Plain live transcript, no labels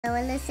I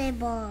want to say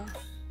ball.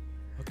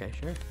 Okay,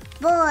 sure.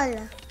 Ball.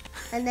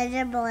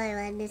 Another ball I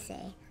want to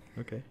say.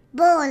 Okay.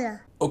 Ball.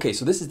 Okay,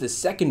 so this is the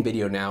second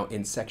video now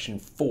in section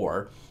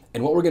 4.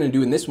 And what we're going to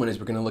do in this one is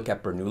we're going to look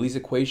at Bernoulli's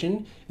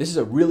equation. This is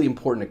a really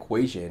important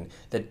equation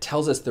that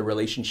tells us the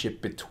relationship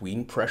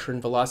between pressure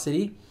and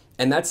velocity.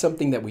 And that's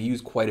something that we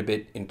use quite a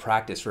bit in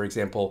practice. For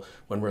example,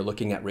 when we're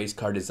looking at race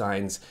car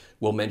designs,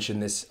 we'll mention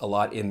this a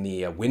lot in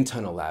the wind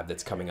tunnel lab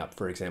that's coming up,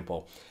 for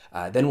example.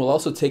 Then we'll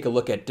also take a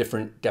look at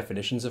different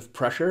definitions of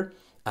pressure.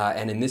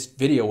 And in this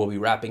video, we'll be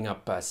wrapping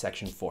up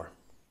section 4.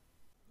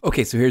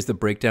 Okay, so here's the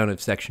breakdown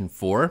of section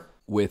 4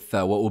 with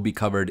what will be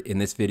covered in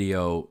this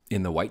video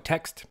in the white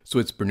text. So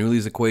it's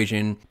Bernoulli's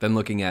equation, then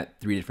looking at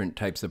 3 different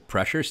types of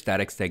pressure: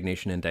 static,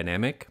 stagnation, and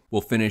dynamic.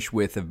 We'll finish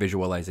with a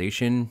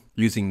visualization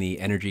using the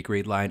energy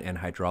grade line and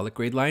hydraulic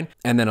grade line.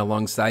 And then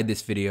alongside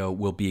this video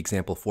will be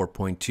example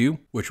 4.2,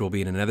 which will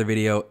be in another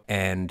video,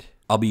 and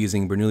I'll be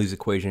using Bernoulli's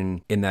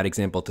equation in that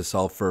example to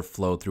solve for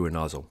flow through a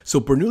nozzle.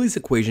 So Bernoulli's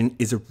equation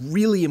is a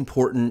really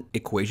important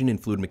equation in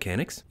fluid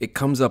mechanics. It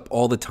comes up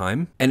all the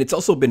time, and it's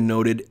also been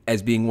noted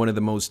as being one of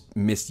the most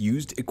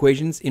misused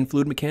equations in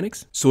fluid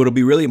mechanics. So it'll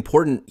be really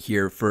important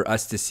here for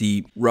us to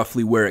see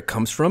roughly where it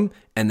comes from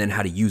and then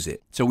how to use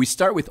it. So we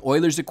start with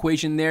Euler's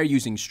equation there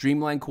using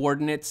streamline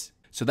coordinates.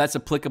 So that's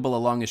applicable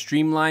along a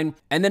streamline.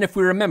 And then if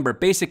we remember,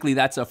 basically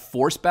that's a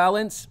force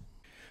balance.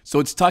 So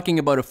it's talking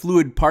about a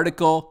fluid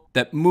particle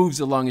that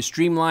moves along a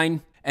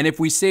streamline. And if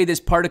we say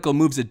this particle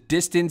moves a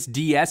distance,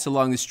 ds,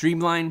 along the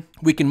streamline,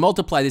 we can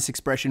multiply this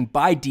expression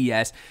by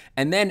ds.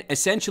 And then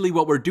essentially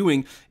what we're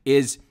doing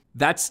is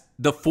that's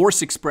the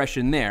force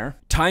expression there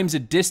times a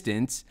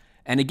distance.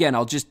 And again,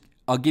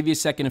 I'll give you a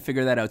second to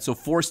figure that out. So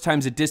force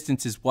times a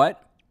distance is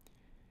what?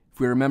 If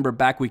we remember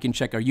back, we can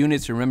check our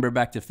units. Remember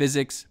back to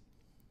physics.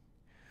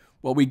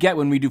 What we get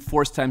when we do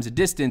force times a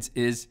distance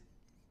is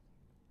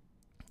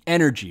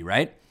energy,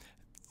 right?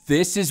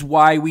 This is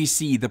why we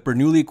see the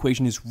Bernoulli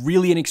equation is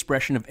really an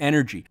expression of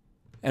energy.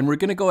 And we're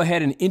going to go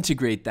ahead and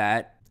integrate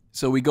that.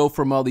 So we go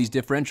from all these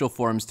differential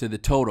forms to the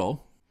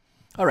total.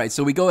 All right,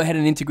 so we go ahead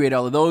and integrate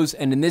all of those.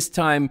 And in this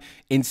time,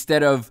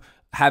 instead of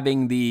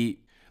having the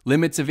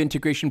limits of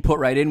integration put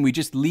right in, we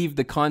just leave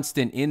the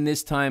constant in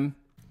this time.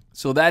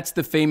 So that's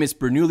the famous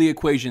Bernoulli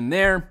equation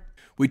there.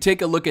 We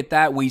take a look at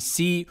that. We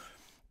see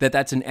that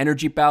that's an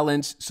energy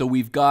balance. So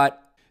we've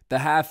got the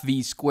half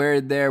v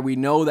squared there. We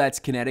know that's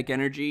kinetic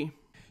energy.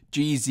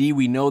 Gz,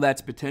 we know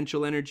that's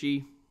potential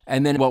energy.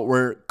 And then what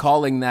we're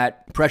calling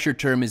that pressure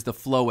term is the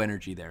flow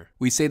energy there.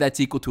 We say that's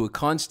equal to a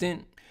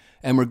constant.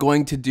 And we're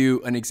going to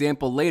do an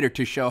example later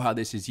to show how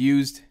this is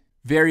used.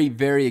 Very,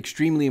 very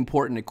extremely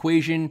important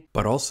equation,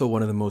 but also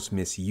one of the most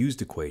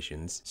misused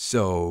equations.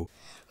 So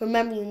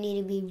remember, you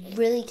need to be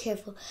really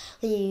careful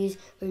when you use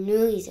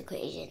Bernoulli's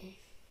equation.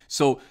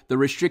 So the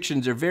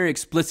restrictions are very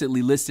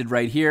explicitly listed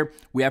right here.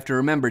 We have to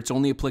remember it's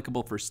only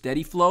applicable for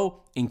steady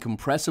flow,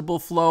 incompressible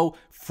flow,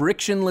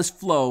 frictionless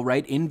flow,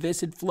 right?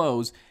 Inviscid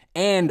flows,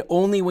 and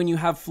only when you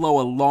have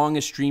flow along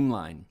a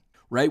streamline,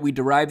 right? We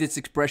derived this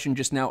expression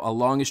just now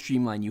along a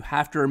streamline. You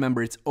have to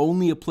remember it's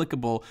only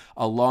applicable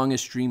along a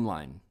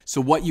streamline.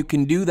 So what you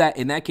can do that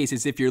in that case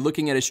is if you're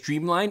looking at a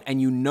streamline and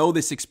you know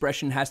this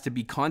expression has to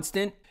be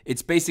constant,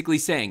 it's basically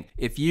saying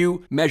if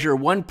you measure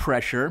one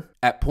pressure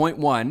at point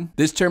 1,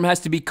 this term has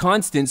to be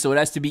constant, so it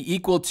has to be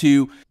equal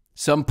to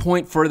some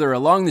point further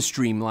along the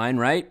streamline,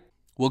 right?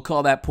 We'll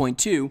call that point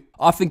 2.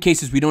 Often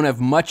cases we don't have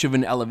much of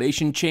an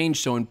elevation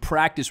change, so in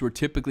practice we're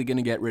typically going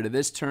to get rid of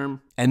this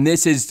term. And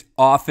this is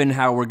often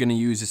how we're going to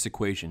use this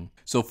equation.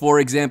 So for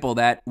example,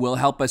 that will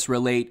help us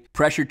relate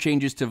pressure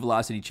changes to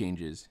velocity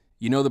changes.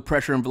 You know the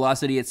pressure and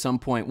velocity at some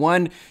point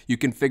 1, you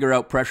can figure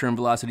out pressure and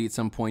velocity at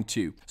some point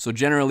 2. So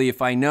generally,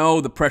 if I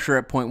know the pressure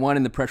at point 1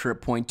 and the pressure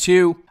at point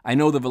 2, I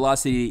know the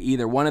velocity at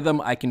either one of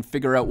them, I can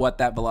figure out what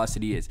that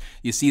velocity is.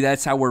 You see,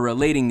 that's how we're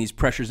relating these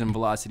pressures and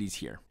velocities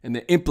here. And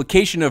the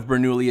implication of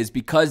Bernoulli is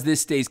because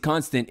this stays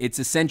constant, it's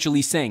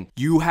essentially saying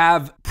you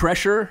have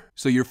pressure,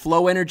 so your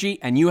flow energy,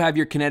 and you have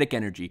your kinetic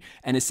energy.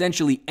 And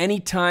essentially,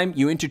 anytime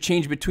you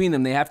interchange between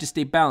them, they have to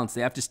stay balanced,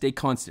 they have to stay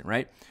constant,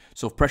 right?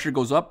 So if pressure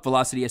goes up,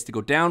 velocity has to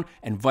go down,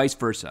 and vice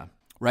versa,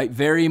 right?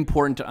 Very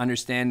important to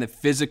understand the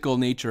physical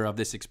nature of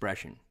this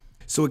expression.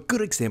 So a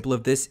good example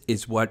of this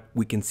is what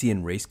we can see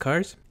in race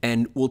cars.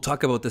 And we'll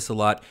talk about this a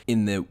lot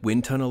in the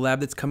wind tunnel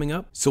lab that's coming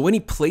up. So any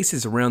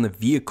places around the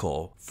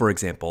vehicle, for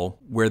example,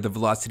 where the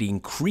velocity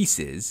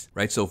increases,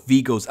 right? So if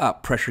V goes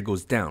up, pressure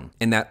goes down.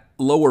 And that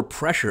lower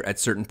pressure at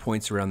certain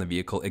points around the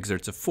vehicle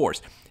exerts a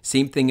force.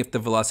 Same thing if the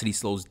velocity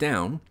slows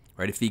down.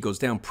 Right? If V goes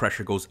down,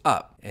 pressure goes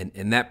up.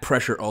 And that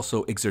pressure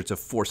also exerts a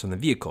force on the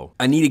vehicle.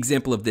 A neat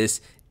example of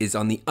this is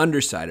on the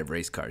underside of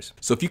race cars.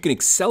 So if you can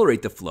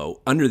accelerate the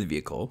flow under the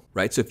vehicle,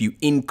 right? So if you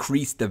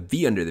increase the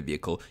V under the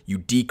vehicle, you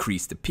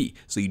decrease the P.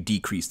 So you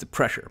decrease the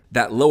pressure.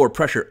 That lower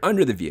pressure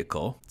under the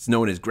vehicle, it's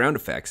known as ground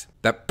effects,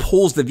 that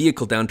pulls the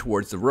vehicle down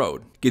towards the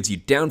road. Gives you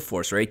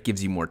downforce, right?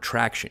 Gives you more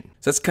traction.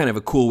 So that's kind of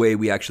a cool way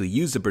we actually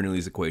use the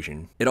Bernoulli's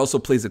equation. It also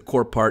plays a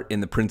core part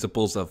in the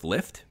principles of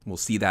lift. We'll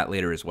see that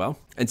later as well.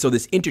 And so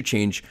this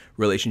interchange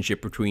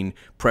relationship between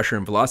pressure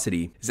and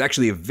velocity is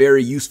actually a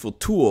very useful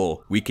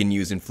tool we can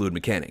use in fluid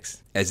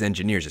mechanics, as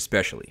engineers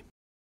especially.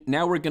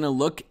 Now we're going to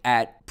look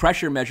at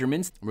pressure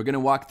measurements. We're going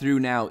to walk through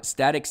now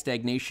static,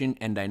 stagnation,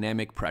 and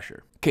dynamic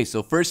pressure. Okay,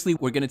 so firstly,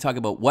 we're going to talk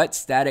about what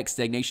static,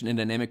 stagnation, and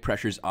dynamic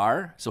pressures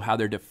are, so how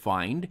they're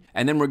defined.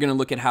 And then we're going to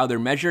look at how they're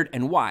measured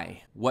and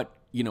why, what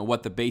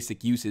the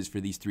basic use is for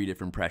these three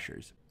different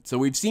pressures. So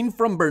we've seen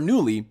from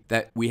Bernoulli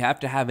that we have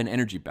to have an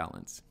energy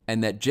balance,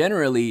 and that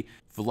generally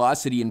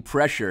velocity and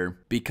pressure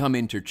become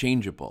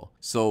interchangeable.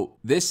 So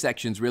this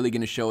section is really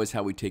going to show us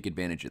how we take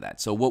advantage of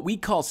that. So what we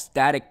call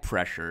static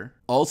pressure,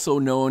 also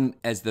known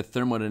as the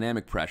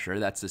thermodynamic pressure,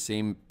 that's the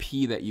same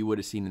P that you would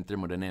have seen in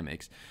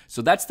thermodynamics.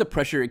 So that's the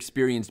pressure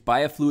experienced by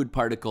a fluid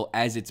particle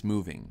as it's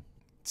moving.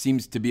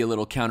 Seems to be a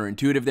little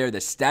counterintuitive there. The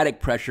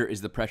static pressure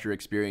is the pressure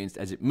experienced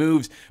as it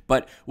moves,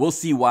 but we'll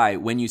see why.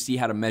 When you see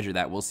how to measure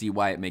that, we'll see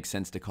why it makes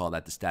sense to call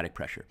that the static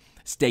pressure.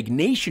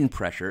 Stagnation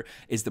pressure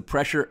is the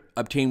pressure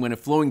obtained when a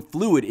flowing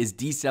fluid is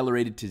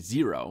decelerated to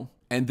zero,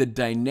 and the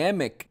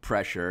dynamic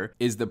pressure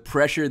is the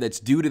pressure that's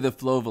due to the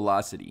flow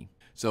velocity.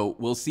 So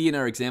we'll see in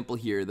our example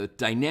here, the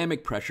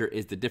dynamic pressure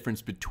is the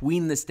difference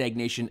between the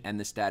stagnation and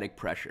the static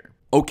pressure.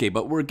 Okay,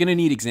 but we're gonna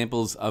need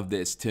examples of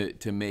this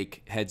to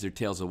make heads or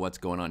tails of what's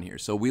going on here.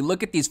 So we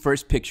look at these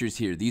first pictures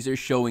here. These are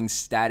showing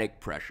static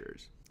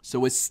pressures.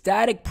 So a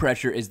static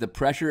pressure is the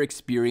pressure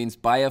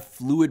experienced by a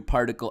fluid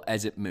particle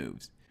as it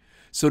moves.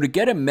 So to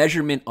get a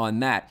measurement on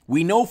that,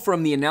 we know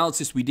from the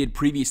analysis we did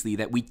previously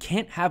that we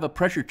can't have a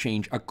pressure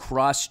change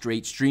across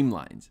straight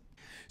streamlines.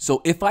 So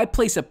if I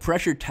place a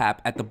pressure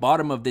tap at the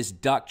bottom of this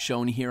duct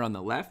shown here on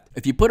the left,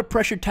 if you put a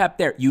pressure tap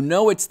there, you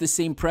know it's the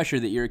same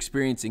pressure that you're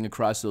experiencing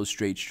across those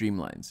straight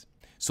streamlines,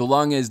 so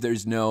long as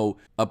there's no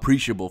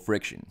appreciable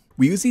friction.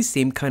 We use these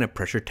same kind of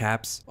pressure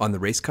taps on the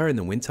race car in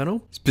the wind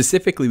tunnel.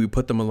 Specifically, we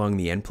put them along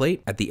the end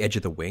plate at the edge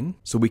of the wing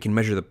so we can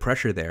measure the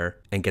pressure there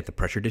and get the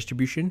pressure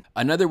distribution.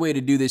 Another way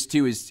to do this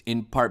too is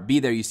in part B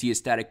there you see a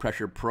static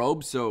pressure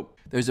probe. So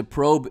there's a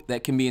probe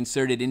that can be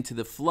inserted into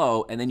the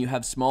flow, and then you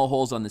have small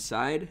holes on the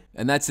side,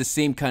 and that's the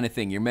same kind of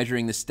thing. You're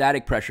measuring the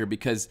static pressure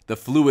because the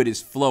fluid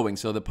is flowing,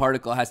 so the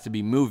particle has to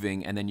be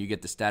moving, and then you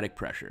get the static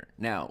pressure.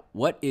 Now,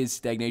 what is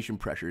stagnation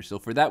pressure? So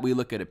for that, we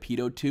look at a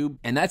pitot tube,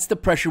 and that's the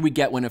pressure we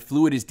get when a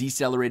fluid is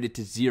decelerated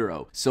to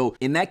zero. So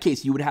in that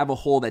case, you would have a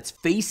hole that's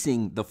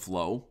facing the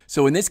flow.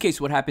 So in this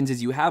case, what happens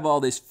is you have all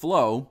this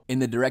flow in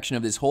the direction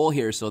of this hole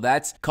here, so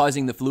that's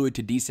causing the fluid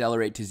to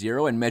decelerate to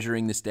zero and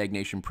measuring the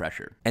stagnation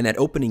pressure. And that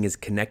opening is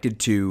connected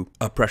to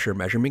a pressure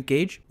measurement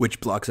gauge, which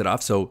blocks it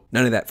off, so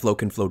none of that flow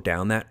can flow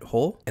down that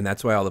hole, and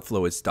that's why all the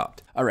flow is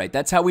stopped. All right,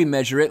 that's how we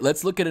measure it.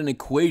 Let's look at an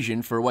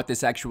equation for what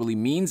this actually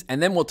means,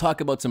 and then we'll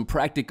talk about some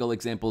practical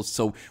examples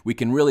so we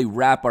can really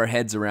wrap our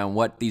heads around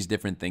what these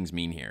different things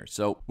mean here.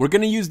 So we're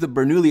going to use the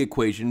Bernoulli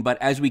equation,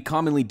 but as we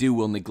commonly do,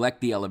 we'll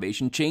neglect the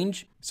elevation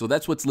change. So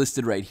that's what's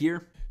listed right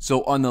here.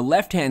 So on the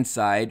left-hand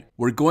side,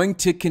 we're going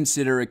to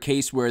consider a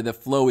case where the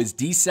flow is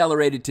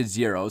decelerated to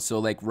zero, so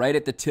like right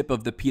at the tip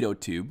of the pitot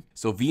tube.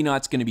 So V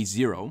naught's going to be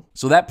zero.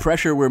 So that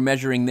pressure we're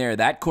measuring there,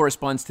 that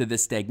corresponds to the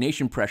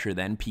stagnation pressure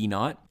then, P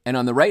naught. And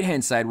on the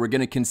right-hand side, we're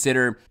going to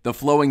consider the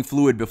flowing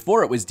fluid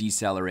before it was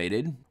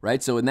decelerated,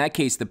 right? So in that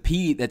case, the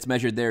P that's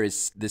measured there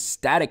is the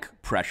static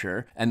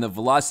pressure, and the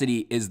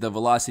velocity is the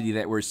velocity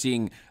that we're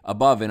seeing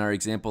above in our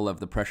example of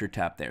the pressure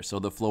tap there, so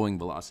the flowing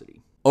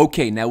velocity.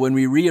 Okay, now when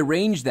we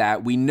rearrange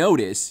that, we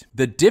notice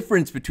the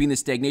difference between the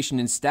stagnation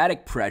and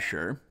static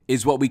pressure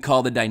is what we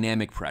call the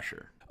dynamic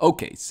pressure.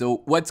 Okay,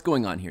 so what's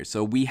going on here?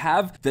 So we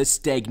have the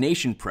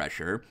stagnation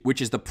pressure, which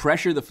is the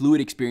pressure the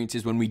fluid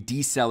experiences when we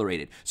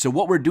decelerate it. So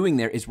what we're doing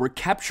there is we're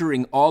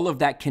capturing all of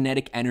that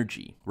kinetic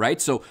energy,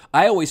 right? So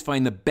I always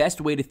find the best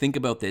way to think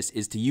about this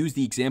is to use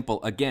the example,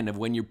 again, of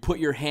when you put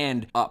your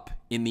hand up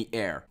in the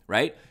air,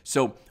 right?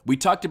 So we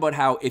talked about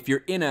how if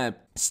you're in a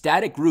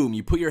static room,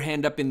 you put your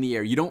hand up in the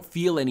air, you don't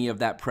feel any of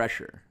that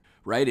pressure,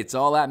 right? It's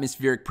all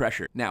atmospheric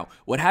pressure. Now,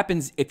 what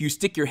happens if you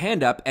stick your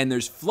hand up and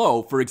there's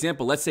flow? For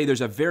example, let's say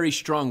there's a very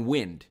strong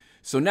wind.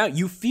 So now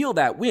you feel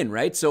that wind,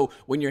 right? So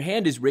when your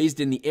hand is raised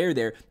in the air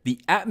there,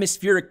 the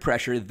atmospheric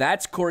pressure,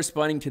 that's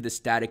corresponding to the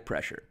static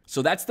pressure.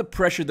 So that's the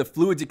pressure the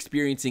fluid's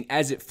experiencing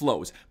as it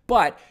flows.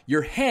 But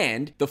your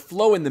hand, the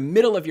flow in the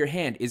middle of your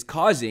hand is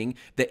causing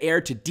the air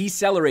to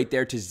decelerate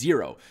there to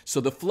zero. So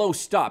the flow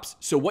stops.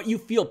 So what you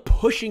feel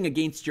pushing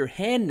against your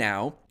hand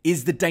now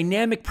is the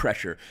dynamic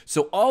pressure.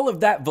 So all of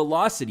that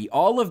velocity,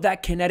 all of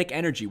that kinetic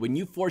energy, when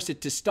you force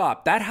it to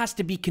stop, that has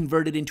to be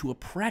converted into a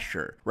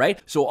pressure,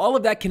 right? So all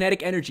of that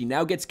kinetic energy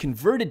now gets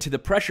converted to the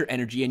pressure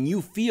energy, and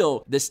you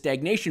feel the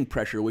stagnation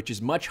pressure, which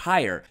is much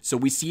higher. So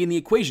we see in the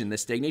equation, the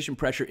stagnation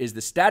pressure is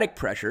the static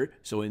pressure,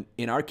 so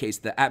in our case,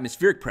 the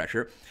atmospheric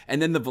pressure,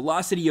 and then the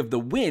velocity of the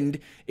wind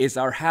is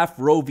our half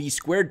rho v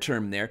squared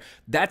term there.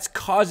 That's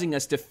causing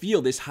us to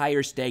feel this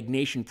higher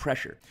stagnation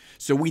pressure.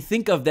 So we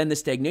think of then the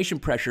stagnation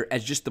pressure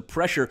as just the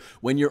pressure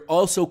when you're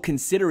also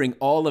considering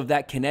all of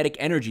that kinetic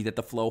energy that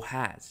the flow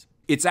has.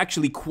 It's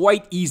actually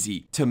quite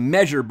easy to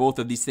measure both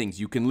of these things.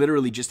 You can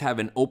literally just have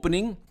an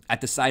opening at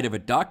the side of a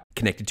duct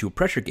connected to a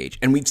pressure gauge.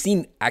 And we've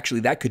seen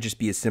actually that could just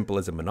be as simple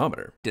as a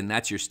manometer. And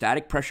that's your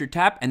static pressure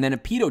tap. And then a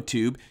pitot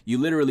tube, you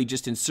literally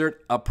just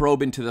insert a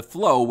probe into the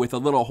flow with a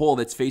little hole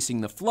that's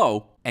facing the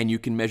flow, and you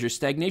can measure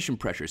stagnation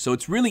pressure. So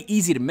it's really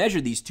easy to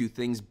measure these two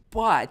things,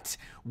 but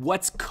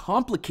what's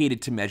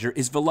complicated to measure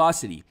is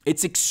velocity.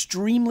 It's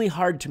extremely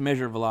hard to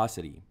measure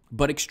velocity,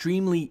 but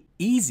extremely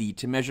easy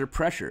to measure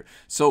pressure.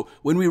 So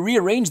when we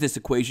rearrange this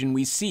equation,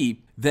 we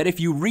see that if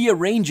you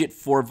rearrange it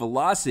for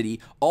velocity,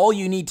 all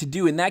you need to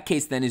do in that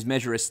case then is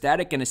measure a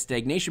static and a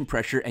stagnation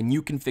pressure, and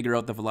you can figure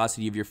out the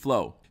velocity of your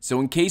flow. So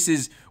in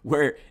cases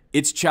where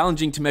it's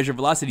challenging to measure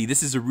velocity,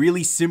 this is a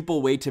really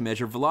simple way to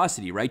measure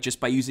velocity, right? Just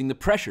by using the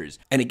pressures.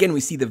 And again, we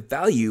see the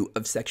value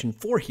of section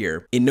 4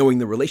 here in knowing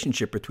the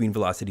relationship between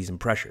velocities and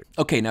pressure.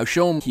 Okay, now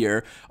shown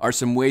here are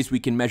some ways we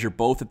can measure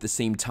both at the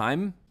same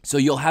time. So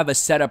you'll have a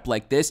setup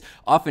like this.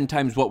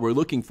 Oftentimes what we're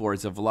looking for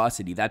is a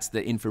velocity. That's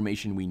the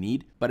information we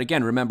need. But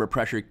again, remember,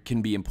 pressure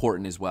can be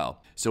important as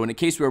well. So in a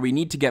case where we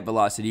need to get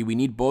velocity, we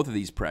need both of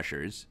these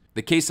pressures.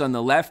 The case on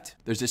the left,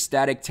 there's a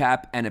static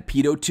tap and a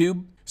pitot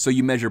tube. So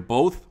you measure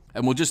both.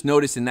 And we'll just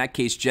notice in that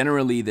case,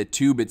 generally the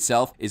tube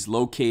itself is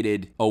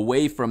located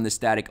away from the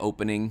static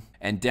opening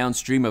and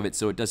downstream of it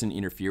so it doesn't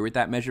interfere with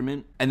that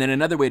measurement. And then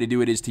another way to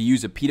do it is to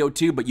use a pitot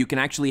tube, but you can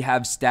actually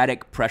have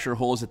static pressure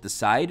holes at the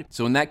side.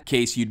 So in that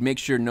case, you'd make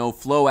sure no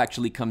flow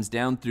actually comes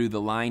down through the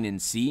line in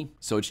C.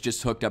 So it's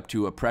just hooked up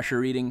to a pressure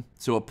reading.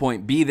 So at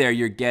point B there,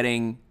 you're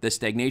getting the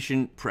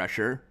stagnation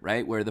pressure,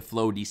 right, where the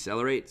flow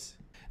decelerates.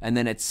 And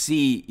then at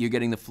C, you're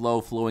getting the flow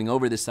flowing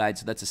over the side,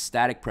 so that's a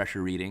static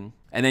pressure reading.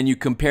 And then you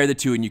compare the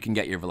two and you can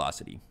get your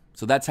velocity.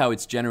 So that's how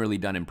it's generally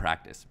done in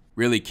practice.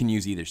 Really can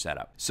use either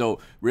setup. So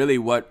really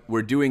what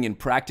we're doing in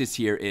practice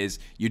here is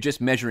you're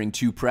just measuring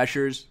two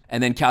pressures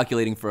and then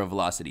calculating for a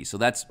velocity. So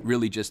that's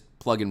really just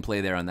plug and play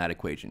there on that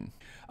equation.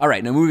 All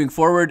right, now moving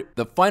forward,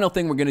 the final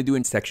thing we're gonna do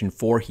in section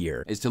 4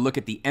 here is to look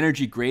at the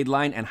energy grade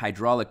line and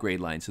hydraulic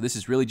grade line. So this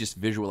is really just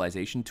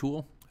visualization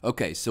tool.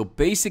 Okay, so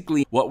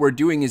basically what we're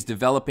doing is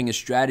developing a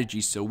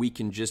strategy so we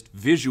can just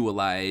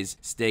visualize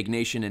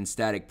stagnation and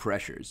static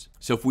pressures.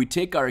 So if we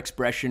take our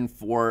expression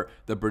for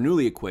the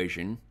Bernoulli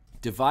equation,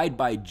 divide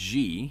by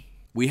G,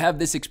 we have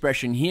this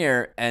expression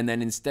here, and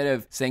then instead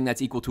of saying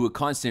that's equal to a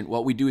constant,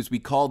 what we do is we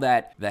call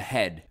that the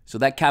head. So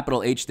that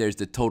capital H there is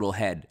the total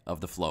head of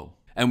the flow.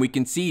 And we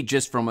can see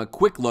just from a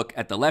quick look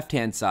at the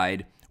left-hand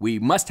side, we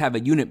must have a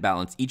unit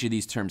balance. Each of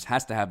these terms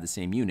has to have the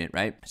same unit,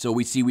 right? So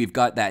we see we've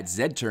got that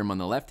Z term on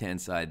the left-hand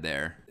side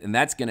there, and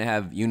that's gonna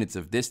have units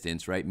of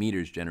distance, right?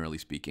 Meters, generally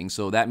speaking.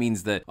 So that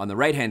means that on the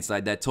right-hand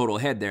side, that total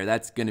head there,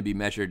 that's gonna be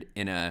measured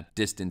in a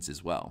distance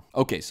as well.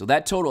 Okay, so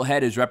that total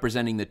head is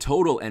representing the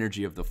total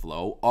energy of the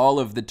flow, all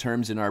of the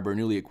terms in our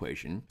Bernoulli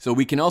equation. So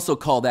we can also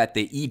call that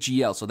the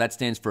EGL, so that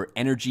stands for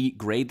energy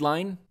grade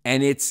line,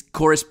 and it's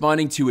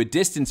corresponding to a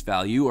distance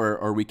value,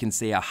 or we can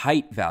say a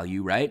height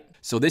value, right?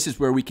 So this is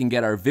where we can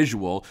get our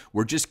visual.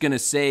 We're just gonna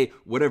say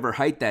whatever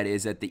height that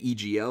is at the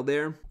EGL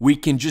there, we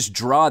can just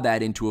draw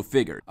that into a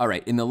figure. All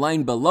right, in the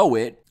line below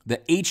it, the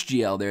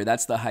HGL there,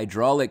 that's the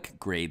hydraulic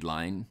grade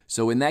line.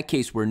 So in that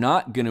case, we're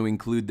not gonna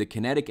include the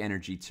kinetic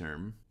energy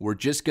term. We're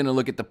just gonna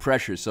look at the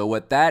pressure. So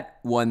what that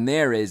one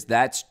there is,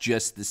 that's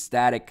just the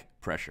static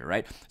pressure,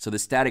 right? So the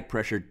static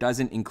pressure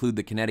doesn't include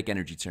the kinetic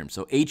energy term.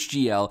 So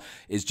HGL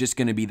is just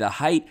going to be the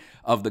height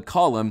of the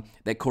column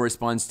that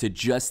corresponds to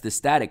just the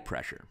static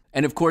pressure.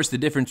 And of course, the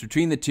difference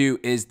between the two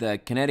is the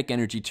kinetic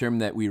energy term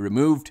that we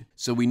removed.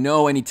 So we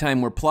know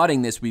anytime we're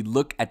plotting this, we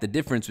look at the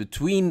difference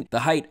between the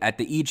height at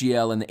the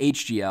EGL and the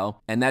HGL,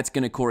 and that's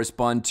going to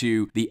correspond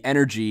to the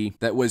energy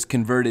that was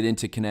converted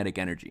into kinetic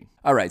energy.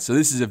 All right, so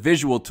this is a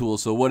visual tool.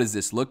 So what does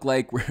this look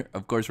like?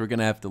 Of course, we're going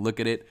to have to look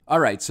at it. All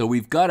right, so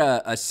we've got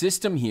a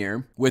system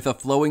here with a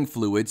flowing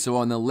fluid. So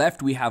on the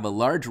left, we have a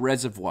large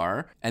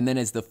reservoir, and then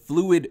as the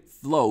fluid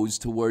flows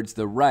towards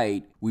the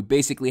right, we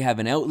basically have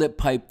an outlet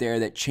pipe there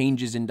that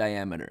changes in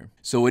diameter.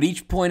 So at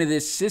each point of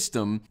this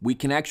system, we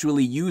can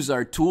actually use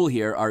our tool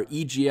here, our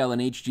EGL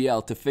and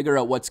HGL, to figure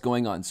out what's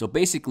going on. So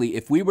basically,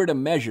 if we were to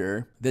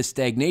measure the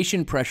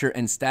stagnation pressure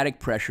and static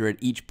pressure at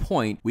each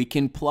point, we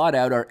can plot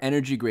out our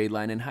energy grade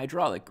line and hydraulic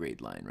hydraulic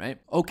grade line, right?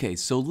 Okay,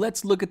 so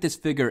let's look at this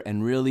figure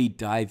and really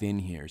dive in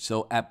here.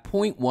 So at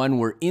point 1,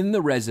 we're in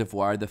the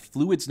reservoir, the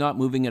fluid's not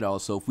moving at all.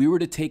 So if we were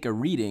to take a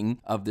reading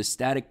of the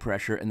static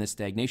pressure and the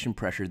stagnation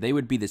pressure, they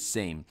would be the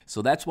same.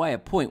 So that's why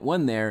at point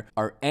 1 there,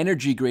 our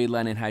energy grade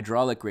line and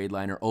hydraulic grade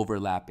line are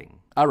overlapping.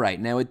 All right,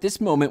 now at this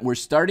moment, we're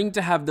starting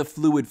to have the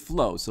fluid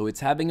flow. So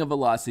it's having a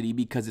velocity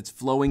because it's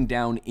flowing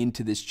down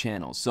into this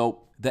channel.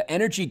 So the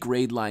energy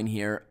grade line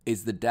here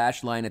is the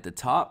dashed line at the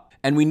top.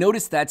 And we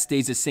notice that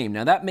stays the same.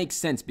 Now that makes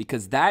sense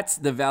because that's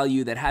the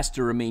value that has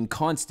to remain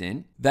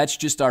constant. That's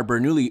just our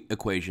Bernoulli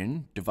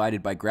equation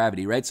divided by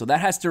gravity, right? So that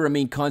has to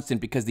remain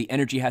constant because the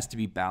energy has to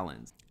be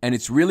balanced. And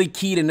it's really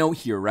key to note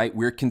here, right?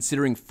 We're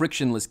considering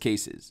frictionless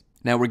cases.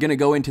 Now we're gonna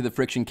go into the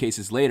friction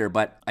cases later,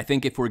 but I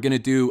think if we're gonna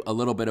do a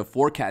little bit of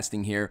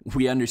forecasting here,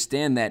 we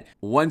understand that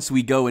once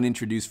we go and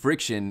introduce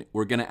friction,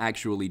 we're gonna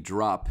actually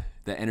drop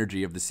the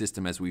energy of the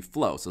system as we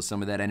flow. So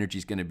some of that energy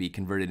is going to be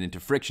converted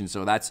into friction.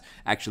 So that's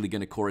actually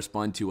going to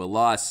correspond to a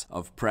loss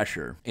of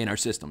pressure in our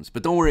systems.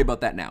 But don't worry about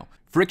that now.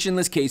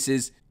 Frictionless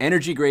cases,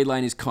 energy grade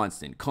line is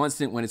constant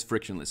when it's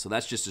frictionless. So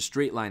that's just a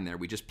straight line there.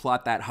 We just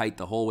plot that height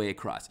the whole way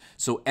across.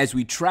 So as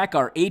we track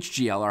our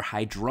HGL, our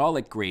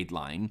hydraulic grade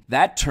line,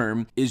 that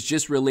term is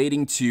just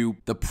relating to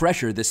the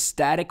pressure, the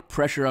static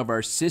pressure of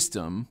our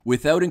system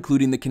without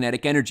including the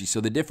kinetic energy. So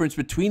the difference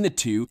between the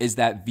two is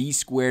that V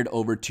squared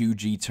over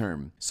 2G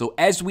term. So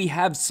as we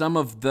have some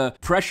of the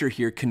pressure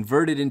here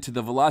converted into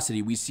the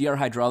velocity, we see our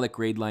hydraulic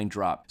grade line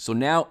drop. So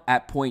now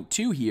at point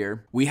 2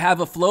 here, we have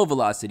a flow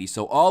velocity.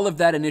 So all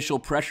of that initial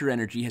pressure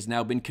energy has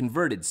now been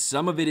converted.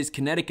 Some of it is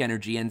kinetic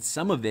energy and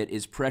some of it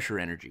is pressure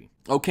energy.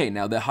 Okay,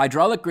 now the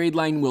hydraulic grade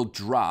line will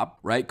drop,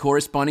 right?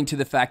 Corresponding to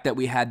the fact that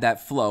we had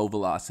that flow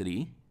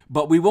velocity.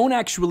 But we won't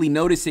actually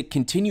notice it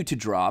continue to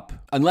drop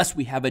unless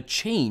we have a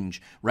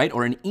change, right?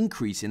 Or an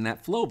increase in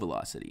that flow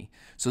velocity.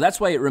 So that's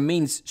why it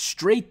remains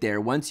straight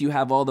there once you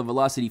have all the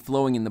velocity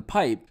flowing in the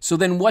pipe. So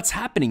then what's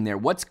happening there?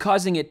 What's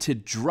causing it to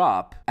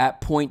drop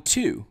at point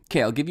 2?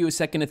 Okay, I'll give you a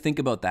second to think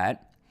about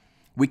that.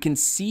 We can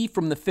see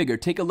from the figure,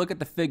 take a look at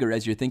the figure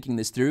as you're thinking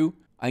this through.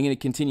 I'm gonna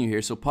continue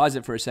here, so pause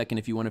it for a second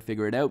if you wanna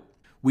figure it out.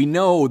 We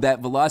know that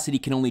velocity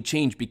can only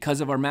change because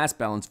of our mass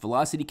balance.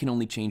 Velocity can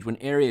only change when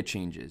area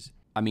changes.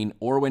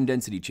 Or when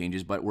density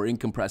changes, but we're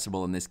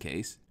incompressible in this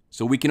case.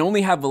 So we can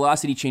only have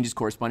velocity changes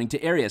corresponding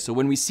to area. So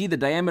when we see the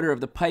diameter of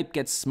the pipe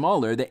gets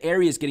smaller, the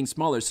area is getting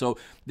smaller. So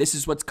this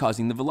is what's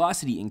causing the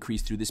velocity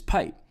increase through this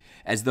pipe.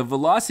 As the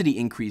velocity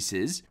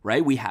increases,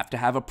 right, we have to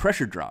have a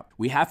pressure drop.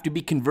 We have to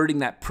be converting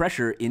that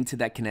pressure into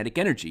that kinetic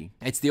energy.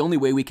 It's the only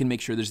way we can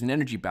make sure there's an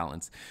energy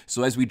balance.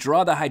 So as we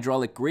draw the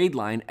hydraulic grade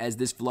line, as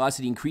this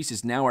velocity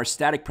increases, now our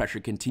static pressure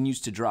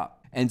continues to drop.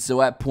 And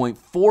so at point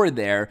 4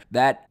 there,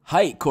 that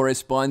height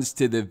corresponds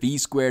to the V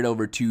squared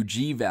over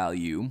 2G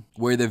value,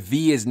 where the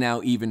V is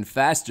now even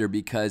faster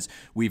because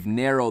we've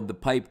narrowed the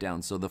pipe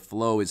down, so the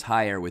flow is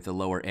higher with a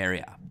lower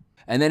area.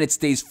 And then it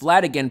stays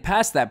flat again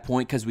past that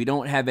point because we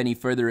don't have any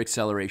further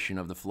acceleration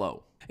of the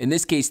flow. In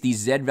this case, these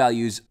Z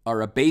values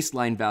are a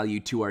baseline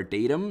value to our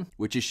datum,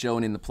 which is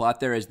shown in the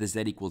plot there as the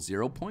Z equals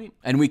 0 point.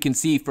 And we can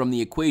see from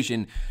the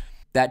equation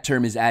that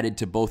term is added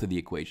to both of the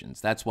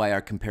equations. That's why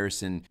our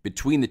comparison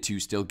between the two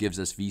still gives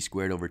us V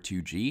squared over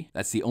 2G.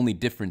 That's the only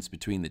difference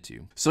between the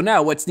two. So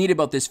now what's neat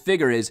about this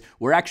figure is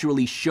we're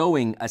actually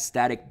showing a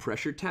static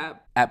pressure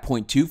tap at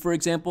point 2, for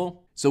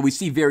example. So we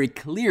see very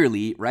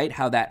clearly, right,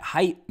 how that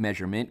height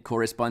measurement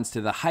corresponds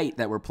to the height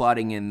that we're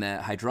plotting in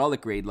the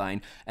hydraulic grade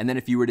line. And then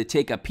if you were to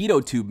take a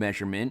pitot tube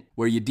measurement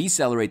where you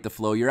decelerate the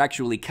flow, you're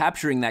actually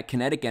capturing that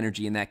kinetic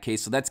energy in that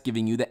case. So that's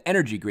giving you the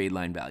energy grade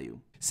line value.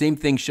 Same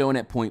thing shown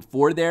at point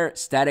 4 there,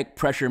 static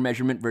pressure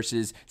measurement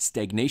versus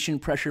stagnation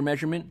pressure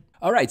measurement.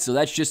 All right, so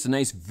that's just a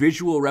nice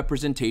visual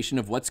representation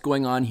of what's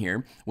going on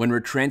here when we're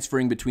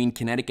transferring between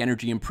kinetic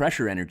energy and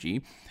pressure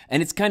energy.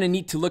 And it's kind of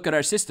neat to look at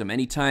our system.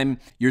 Anytime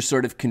you're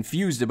sort of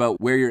confused about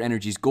where your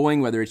energy is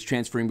going, whether it's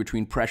transferring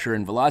between pressure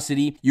and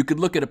velocity, you could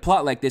look at a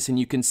plot like this and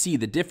you can see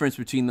the difference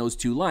between those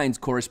two lines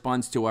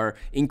corresponds to our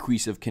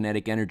increase of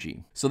kinetic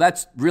energy. So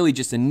that's really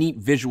just a neat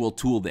visual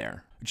tool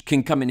there, which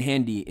can come in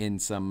handy in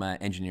some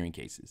engineering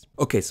cases.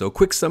 Okay, so a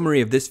quick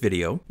summary of this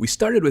video. We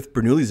started with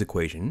Bernoulli's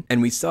equation,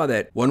 and we saw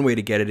that one way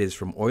to get it is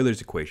from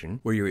Euler's equation,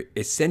 where you're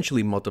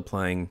essentially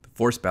multiplying the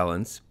force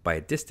balance by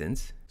a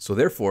distance. So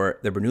therefore,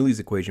 the Bernoulli's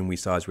equation we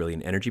saw is really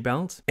an energy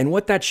balance. And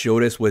what that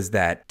showed us was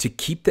that to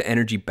keep the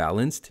energy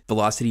balanced,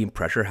 velocity and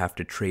pressure have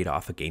to trade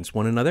off against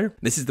one another.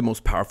 This is the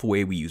most powerful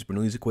way we use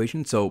Bernoulli's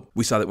equation. So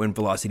we saw that when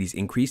velocity is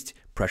increased,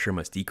 pressure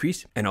must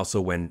decrease. And also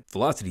when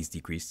velocity is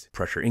decreased,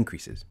 pressure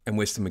increases. And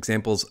with some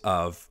examples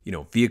of,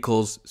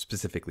 vehicles,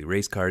 specifically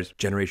race cars,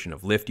 generation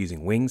of lift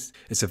using wings,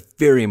 it's a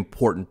very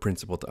important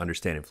principle to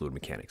understand in fluid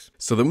mechanics.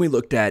 So then we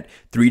looked at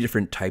 3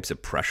 different types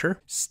of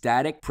pressure: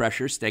 static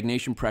pressure,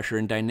 stagnation pressure,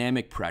 and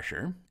dynamic pressure.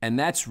 pressure. And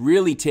that's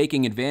really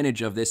taking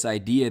advantage of this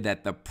idea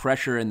that the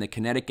pressure and the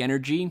kinetic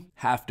energy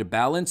have to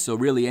balance. So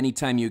really,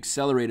 anytime you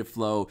accelerate a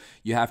flow,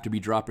 you have to be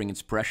dropping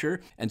its pressure.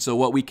 And so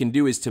what we can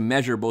do is to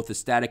measure both the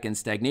static and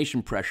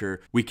stagnation pressure,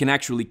 we can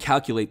actually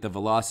calculate the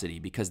velocity,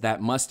 because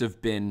that must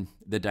have been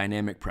the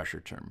dynamic pressure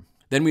term.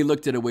 Then we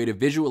looked at a way to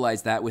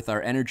visualize that with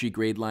our energy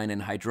grade line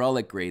and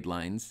hydraulic grade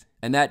lines,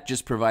 and that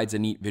just provides a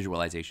neat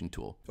visualization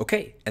tool.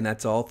 Okay, and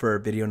that's all for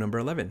video number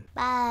 11.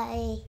 Bye.